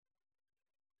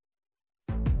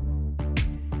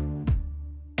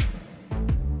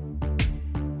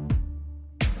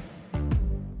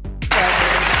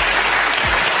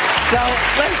So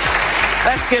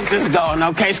let's get this going,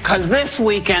 okay? Because this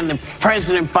weekend,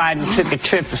 President Biden took a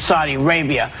trip to Saudi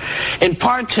Arabia, in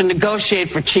part to negotiate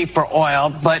for cheaper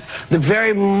oil. But the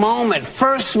very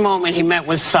first moment he met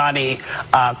with Saudi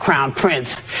Crown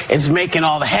Prince is making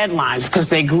all the headlines because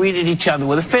they greeted each other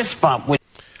with a fist bump.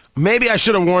 Maybe I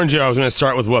should have warned you I was going to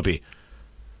start with Whoopi.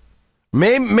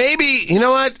 Maybe, you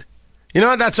know what?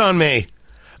 That's on me.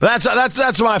 That's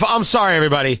my fault. I'm sorry,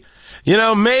 everybody.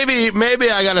 Maybe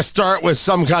I got to start with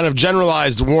some kind of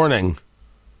generalized warning.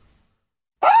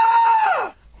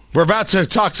 We're about to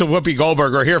talk to Whoopi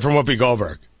Goldberg or hear from Whoopi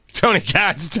Goldberg. Tony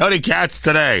Katz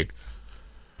today.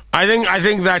 I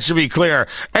think that should be clear.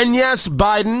 And yes,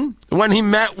 Biden, when he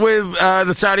met with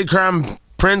the Saudi Crown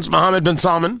Prince Mohammed bin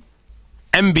Salman,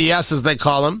 MBS as they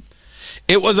call him,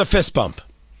 it was a fist bump.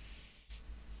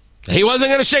 He wasn't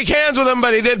going to shake hands with him,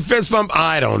 but he did fist bump.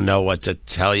 I don't know what to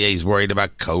tell you. He's worried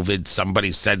about COVID.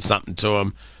 Somebody said something to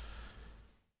him.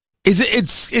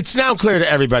 It's now clear to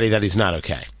everybody that he's not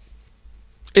okay.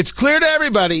 It's clear to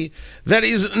everybody that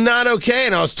he's not okay.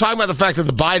 And I was talking about the fact that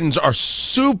the Bidens are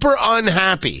super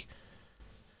unhappy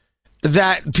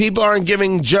that people aren't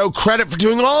giving Joe credit for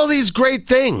doing all these great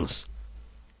things.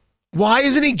 Why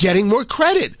isn't he getting more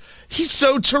credit? He's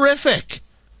so terrific.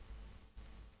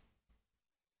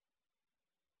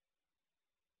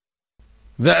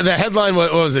 The headline,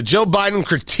 what was it? Joe Biden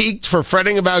critiqued for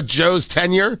fretting about Joe's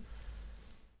tenure.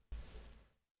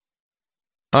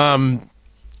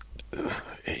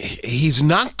 He's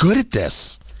not good at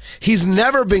this. He's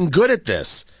never been good at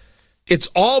this. It's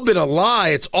all been a lie.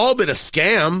 It's all been a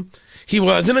scam. He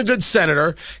wasn't a good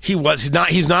senator. He wasn't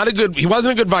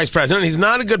a good vice president. He's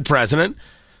not a good president.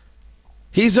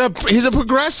 He's a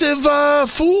progressive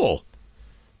fool.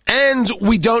 And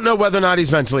we don't know whether or not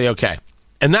he's mentally okay.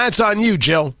 And that's on you,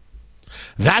 Jill.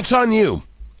 That's on you.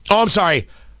 Oh, I'm sorry,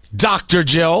 Dr.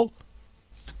 Jill.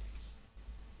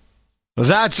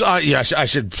 That's, I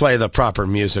should play the proper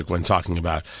music when talking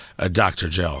about Dr.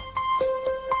 Jill.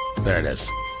 There it is.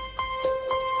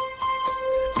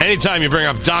 Anytime you bring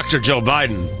up Dr. Joe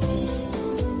Biden,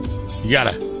 you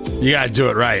gotta do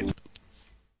it right.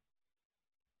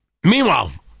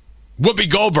 Meanwhile, Whoopi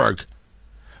Goldberg,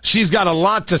 she's got a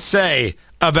lot to say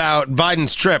about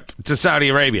Biden's trip to Saudi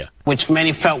Arabia, which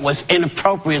many felt was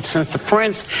inappropriate since the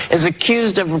prince is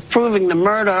accused of approving the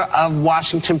murder of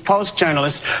Washington Post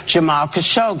journalist Jamal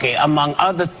Khashoggi, among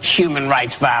other human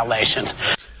rights violations.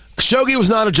 Khashoggi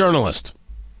was not a journalist.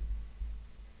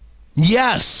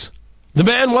 Yes, the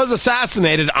man was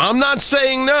assassinated. I'm not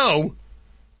saying no.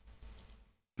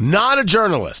 Not a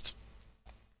journalist.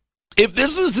 If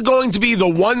this is going to be the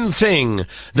one thing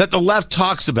that the left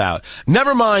talks about,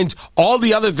 never mind all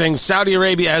the other things Saudi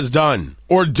Arabia has done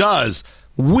or does,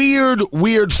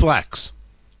 weird flex.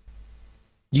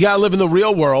 You got to live in the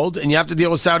real world, and you have to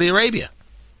deal with Saudi Arabia.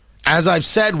 As I've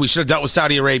said, we should have dealt with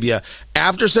Saudi Arabia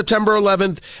after September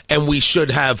 11th, and we should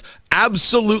have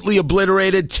absolutely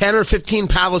obliterated 10 or 15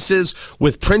 palaces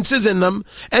with princes in them,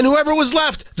 and whoever was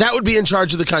left, that would be in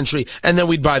charge of the country, and then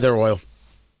we'd buy their oil.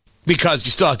 Because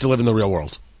you still have to live in the real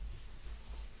world.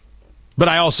 But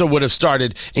I also would have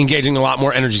started engaging a lot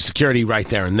more energy security right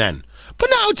there and then.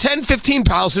 But now 10, 15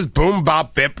 palaces, boom,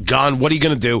 bop, bip, gone. What are you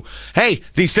going to do? Hey,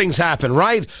 these things happen,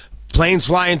 right? Planes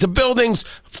fly into buildings.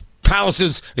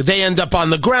 Palaces, they end up on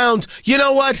the ground. You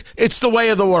know what? It's the way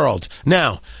of the world.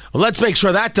 Now, let's make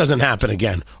sure that doesn't happen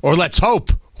again. Or let's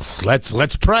hope.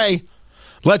 Let's pray.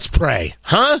 Let's pray.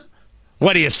 Huh?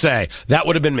 What do you say? That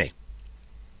would have been me.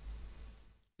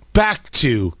 Back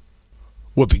to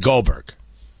Whoopi Goldberg.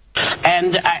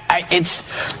 And it's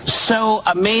so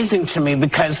amazing to me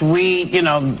because we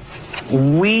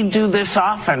do this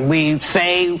often. We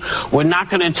say we're not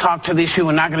going to talk to these people,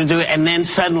 we're not going to do it, and then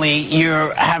suddenly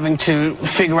you're having to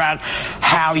figure out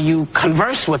how you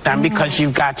converse with them because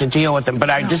you've got to deal with them. But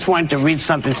I just wanted to read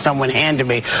something someone handed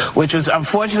me, which was,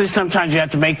 unfortunately, sometimes you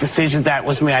have to make decisions. That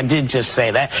was me. I did just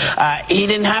say that. He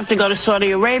didn't have to go to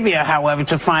Saudi Arabia, however,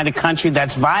 to find a country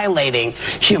that's violating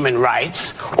human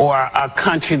rights or a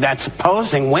country that's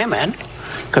opposing women,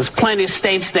 because plenty of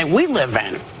states that we live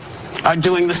in are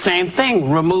doing the same thing,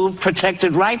 remove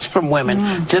protected rights from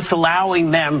women,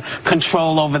 disallowing them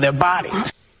control over their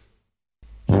bodies.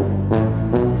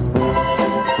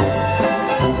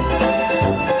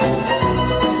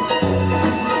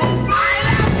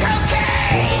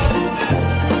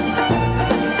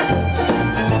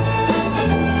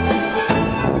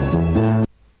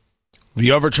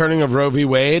 The overturning of Roe v.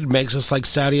 Wade makes us like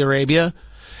Saudi Arabia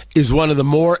is one of the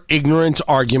more ignorant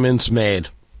arguments made.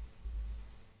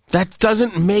 That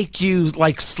doesn't make you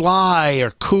like sly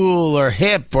or cool or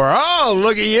hip or, oh,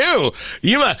 look at you.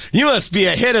 You must be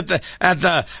a hit at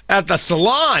the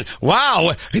salon.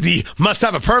 Wow, you must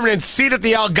have a permanent seat at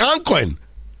the Algonquin.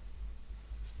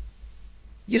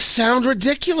 You sound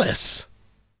ridiculous.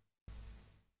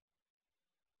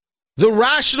 The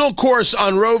rational course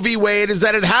on Roe v. Wade is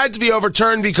that it had to be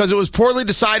overturned because it was poorly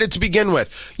decided to begin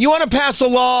with. You want to pass a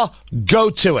law? Go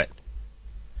to it.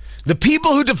 The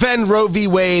people who defend Roe v.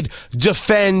 Wade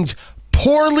defend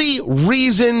poorly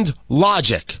reasoned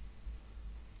logic,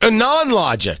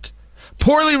 non-logic,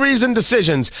 poorly reasoned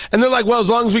decisions. And they're like, well, as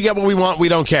long as we get what we want, we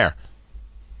don't care.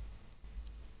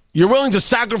 You're willing to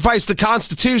sacrifice the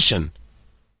Constitution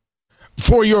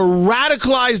for your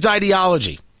radicalized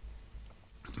ideology.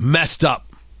 Messed up.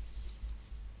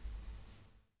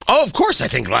 Oh, of course I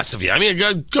think less of you. I mean,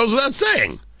 it goes without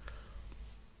saying.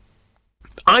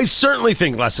 I certainly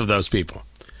think less of those people.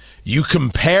 You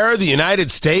compare the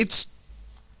United States,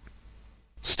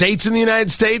 states in the United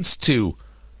States to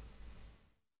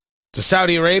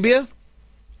Saudi Arabia,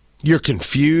 you're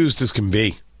confused as can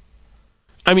be.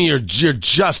 I mean, you're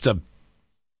just a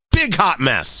big hot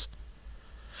mess.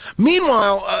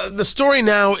 Meanwhile, the story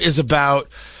now is about,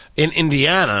 in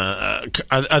Indiana,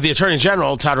 the Attorney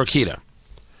General, Todd Rokita.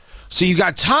 So you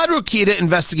got Todd Rokita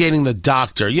investigating the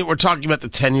doctor. We're talking about the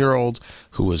 10-year-old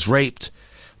who was raped,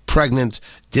 pregnant,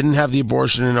 didn't have the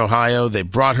abortion in Ohio. They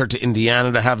brought her to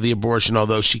Indiana to have the abortion,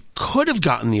 although she could have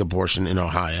gotten the abortion in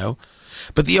Ohio.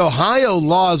 But the Ohio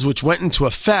laws, which went into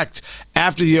effect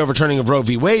after the overturning of Roe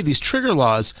v. Wade, these trigger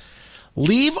laws,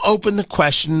 leave open the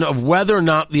question of whether or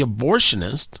not the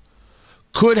abortionist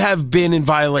could have been in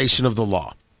violation of the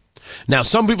law. Now,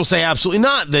 some people say absolutely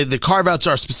not. The carve-outs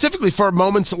are specifically for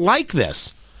moments like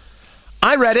this.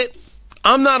 I read it.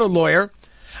 I'm not a lawyer.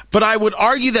 But I would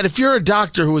argue that if you're a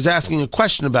doctor who was asking a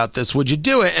question about this, would you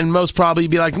do it? And most probably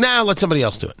you'd be like, nah, let somebody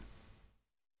else do it.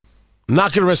 I'm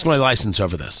not going to risk my license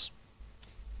over this.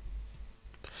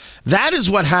 That is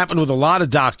what happened with a lot of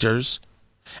doctors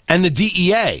and the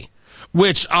DEA,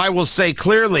 which I will say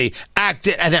clearly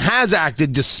acted and has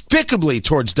acted despicably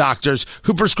towards doctors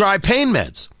who prescribe pain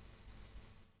meds.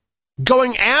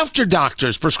 Going after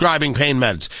doctors prescribing pain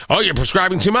meds. Oh, you're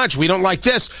prescribing too much. We don't like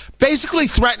this. Basically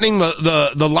threatening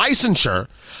the licensure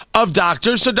of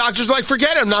doctors. So doctors are like,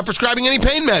 forget it. I'm not prescribing any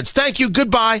pain meds. Thank you.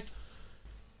 Goodbye.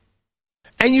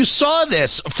 And you saw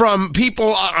this from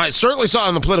people, I certainly saw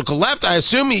on the political left. I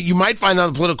assume you might find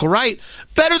on the political right,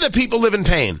 better that people live in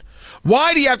pain.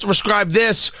 Why do you have to prescribe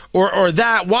this or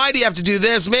that? Why do you have to do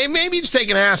this? Maybe just take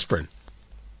an aspirin.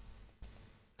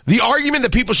 The argument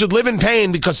that people should live in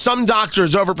pain because some doctor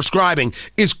is overprescribing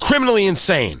is criminally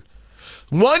insane.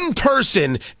 One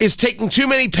person is taking too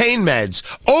many pain meds,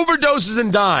 overdoses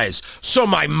and dies, so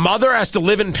my mother has to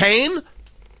live in pain?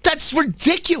 That's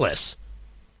ridiculous.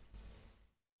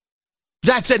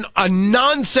 That's a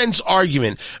nonsense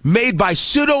argument made by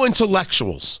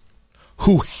pseudo-intellectuals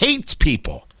who hate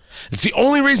people. It's the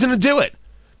only reason to do it,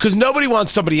 because nobody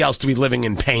wants somebody else to be living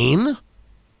in pain.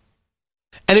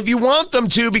 And if you want them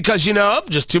to because,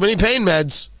 just too many pain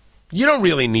meds, you don't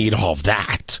really need all of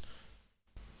that.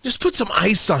 Just put some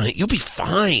ice on it. You'll be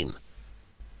fine.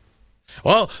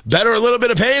 Well, better a little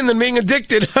bit of pain than being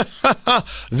addicted.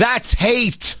 That's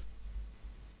hate.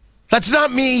 That's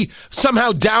not me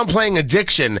somehow downplaying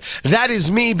addiction. That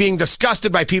is me being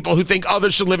disgusted by people who think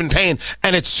others should live in pain,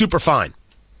 and it's super fine.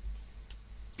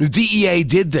 The DEA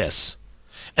did this.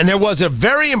 And there was a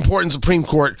very important Supreme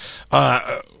Court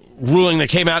ruling that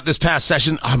came out this past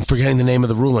session. I'm forgetting the name of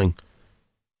the ruling.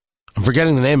 I'm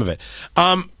forgetting the name of it.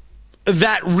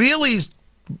 That really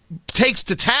takes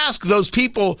to task those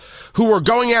people who were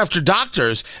going after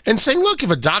doctors and saying, look, if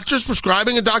a doctor's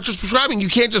prescribing, a doctor's prescribing. You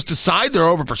can't just decide they're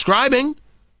overprescribing.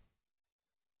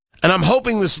 And I'm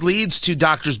hoping this leads to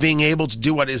doctors being able to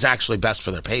do what is actually best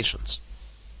for their patients.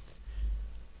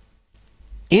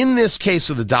 In this case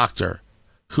of the doctor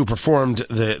who performed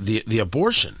the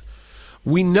abortion,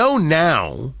 we know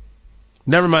now,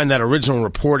 never mind that original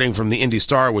reporting from the Indy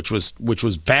Star, which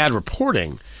was bad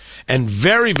reporting and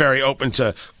very, very open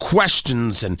to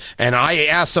questions. And I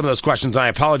asked some of those questions. I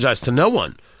apologize to no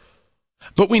one.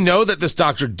 But we know that this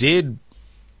doctor did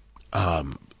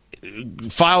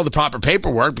file the proper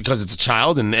paperwork because it's a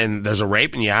child and there's a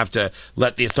rape and you have to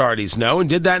let the authorities know, and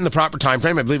did that in the proper time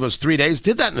frame. I believe it was 3 days.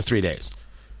 Did that in the 3 days.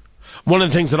 One of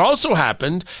the things that also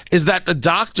happened is that the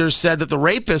doctor said that the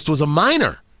rapist was a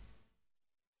minor.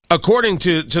 According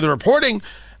to the reporting,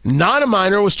 not a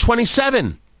minor, was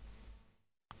 27.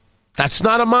 That's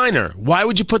not a minor. Why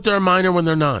would you put they're a minor when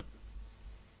they're not?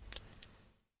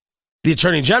 The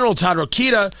Attorney General, Todd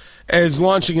Rokita, is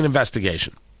launching an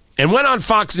investigation. and went on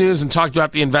Fox News and talked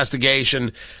about the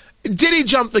investigation. Did he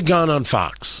jump the gun on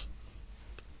Fox?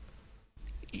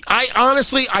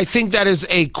 I think that is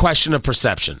a question of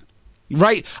perception,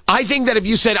 right? I think that if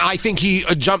you said, I think he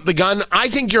jumped the gun, I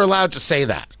think you're allowed to say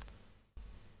that.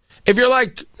 If you're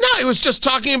like, no, he was just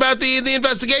talking about the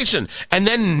investigation, and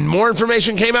then more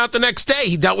information came out the next day,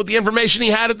 he dealt with the information he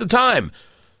had at the time,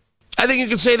 I think you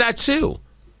can say that too.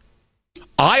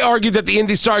 I argued that the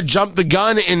Indy Star jumped the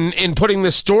gun in putting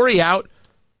this story out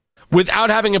without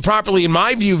having it properly, in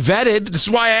my view, vetted. This is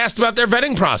why I asked about their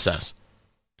vetting process.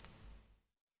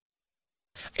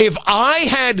 If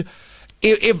I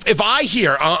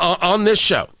here on this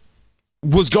show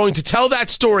was going to tell that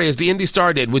story as the Indy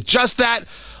Star did with just that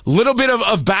little bit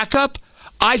of backup,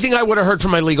 I think I would have heard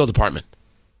from my legal department.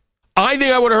 I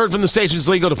think I would have heard from the station's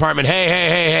legal department,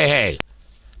 hey,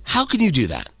 how can you do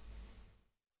that?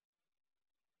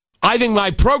 I think my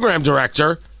program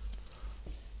director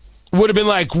would have been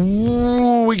like,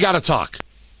 we got to talk.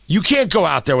 You can't go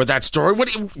out there with that story.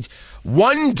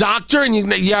 One doctor and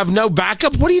you have no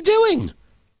backup? What are you doing?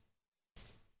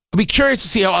 I'd be curious to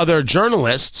see how other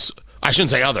journalists, I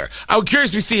shouldn't say other, I would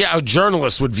curious to see how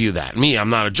journalists would view that. Me, I'm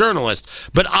not a journalist,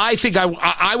 but I think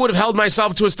I would have held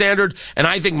myself to a standard, and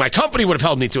I think my company would have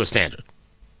held me to a standard.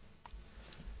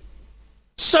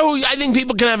 So I think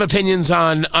people can have opinions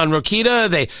on Rokita.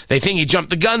 They think he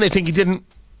jumped the gun. They think he didn't.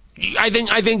 I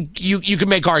think you can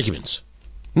make arguments.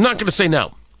 I'm not going to say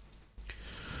no.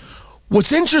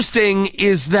 What's interesting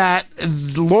is that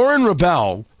Lauren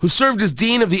Rebell, who served as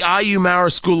dean of the IU Maurer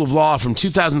School of Law from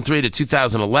 2003 to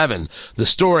 2011, the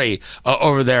story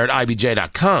over there at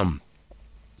IBJ.com,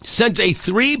 sent a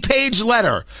 3-page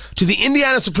letter to the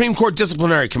Indiana Supreme Court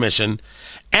Disciplinary Commission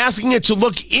asking it to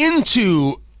look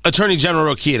into Attorney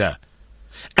General Rokita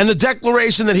and the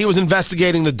declaration that he was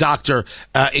investigating the doctor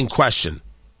in question,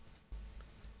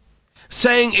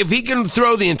 saying if he can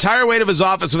throw the entire weight of his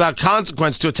office without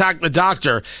consequence to attack the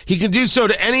doctor, he can do so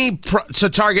to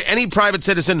target any private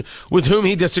citizen with whom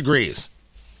he disagrees.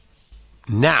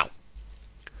 Now,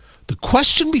 the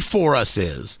question before us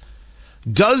is,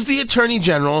 does the Attorney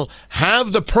General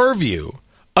have the purview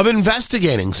of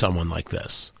investigating someone like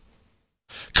this?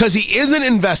 Because he isn't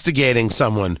investigating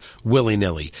someone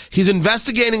willy-nilly. He's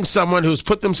investigating someone who's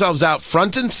put themselves out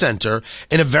front and center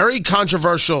in a very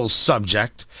controversial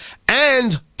subject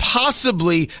and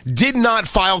possibly did not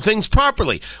file things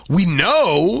properly. We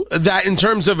know that in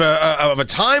terms of a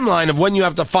timeline of when you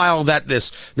have to file that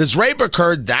this rape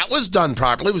occurred, that was done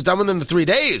properly. It was done within the 3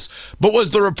 days. But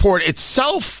was the report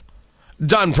itself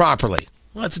done properly?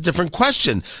 Well, that's a different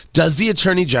question. Does the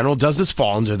Attorney General, does this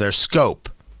fall under their scope?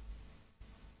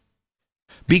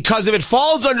 Because if it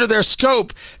falls under their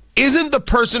scope, isn't the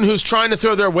person who's trying to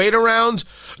throw their weight around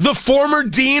the former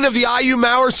dean of the IU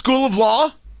Maurer School of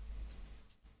Law?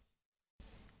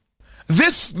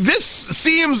 This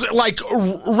seems like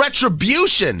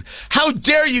retribution. How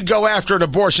dare you go after an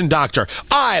abortion doctor?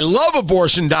 I love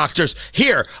abortion doctors.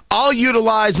 Here, I'll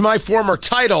utilize my former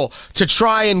title to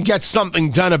try and get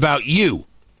something done about you.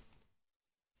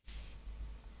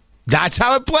 That's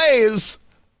how it plays.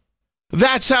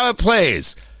 That's how it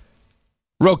plays.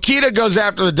 Rokita goes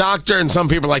after the doctor, and some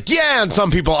people are like, yeah, and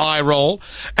some people eye roll.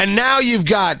 And now you've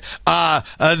got the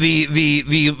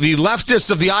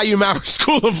leftists of the IU Maurer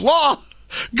School of Law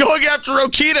going after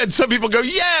Rokita, and some people go,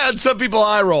 yeah, and some people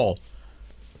eye roll.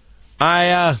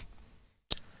 I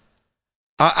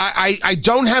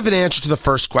don't have an answer to the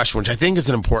first question, which I think is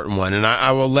an important one, and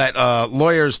I will let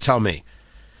lawyers tell me.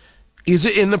 Is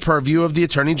it in the purview of the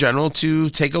Attorney General to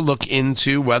take a look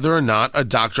into whether or not a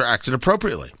doctor acted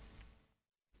appropriately?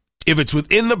 If it's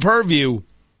within the purview,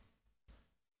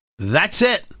 that's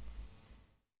it.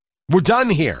 We're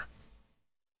done here.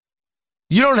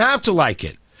 You don't have to like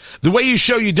it. The way you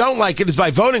show you don't like it is by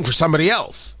voting for somebody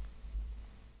else.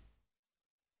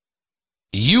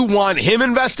 You want him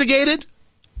investigated?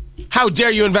 How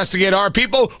dare you investigate our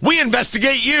people? We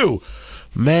investigate you.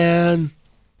 Man.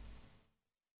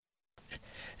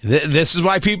 This is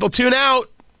why people tune out.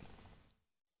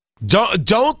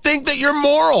 Don't think that you're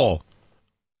moral.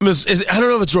 I don't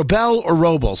know if it's Rebel or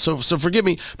Robel, so forgive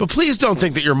me, but please don't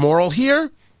think that you're moral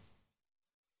here.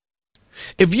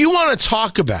 If you want to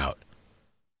talk about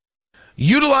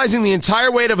utilizing the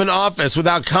entire weight of an office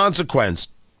without consequence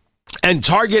and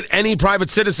target any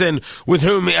private citizen with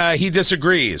whom he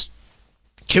disagrees,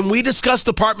 can we discuss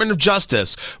Department of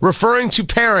Justice referring to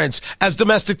parents as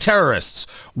domestic terrorists?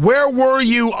 Where were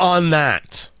you on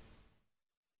that?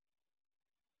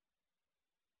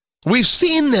 We've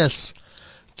seen this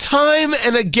time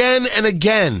and again and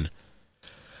again.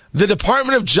 The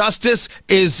Department of Justice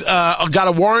is got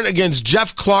a warrant against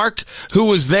Jeff Clark, who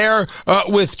was there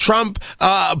with Trump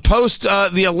post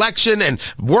the election and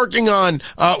working on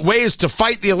ways to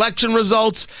fight the election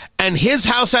results. And his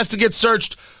house has to get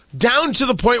searched down to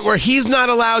the point where he's not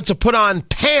allowed to put on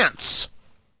pants.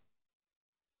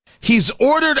 He's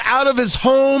ordered out of his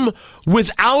home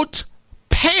without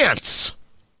pants.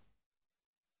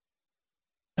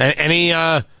 Any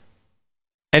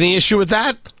issue with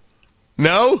that?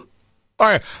 No?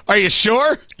 Are you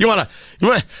sure? You want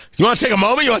to take a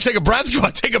moment? You want to take a breath? You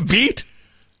want to take a beat?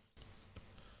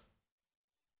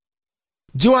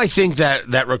 Do I think that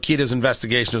Rokita's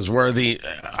investigation is worthy?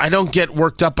 I don't get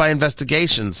worked up by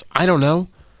investigations. I don't know.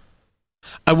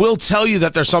 I will tell you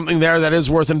that there's something there that is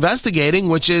worth investigating,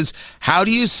 which is, how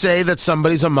do you say that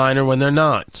somebody's a minor when they're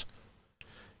not?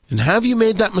 And have you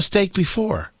made that mistake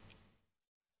before?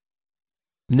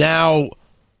 Now,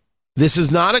 this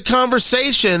is not a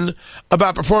conversation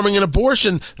about performing an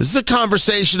abortion. This is a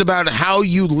conversation about how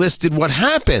you listed what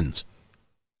happened.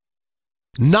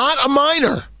 Not a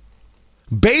minor.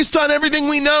 Based on everything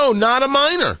we know, not a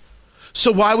minor.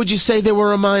 So why would you say they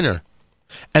were a minor?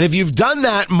 And if you've done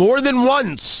that more than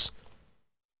once,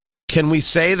 can we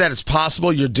say that it's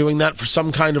possible you're doing that for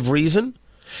some kind of reason?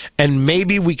 And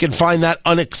maybe we can find that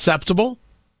unacceptable?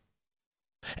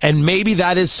 And maybe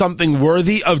that is something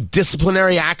worthy of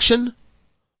disciplinary action?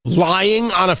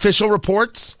 Lying on official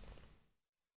reports?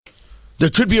 There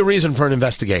could be a reason for an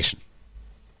investigation.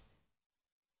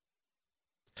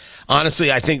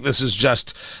 Honestly, I think this is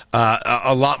just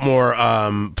a lot more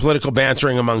political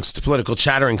bantering amongst political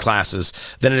chattering classes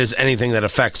than it is anything that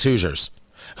affects Hoosiers.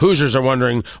 Hoosiers are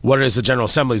wondering what it is the General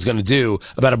Assembly is going to do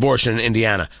about abortion in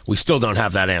Indiana. We still don't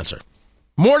have that answer.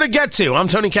 More to get to. I'm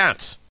Tony Katz.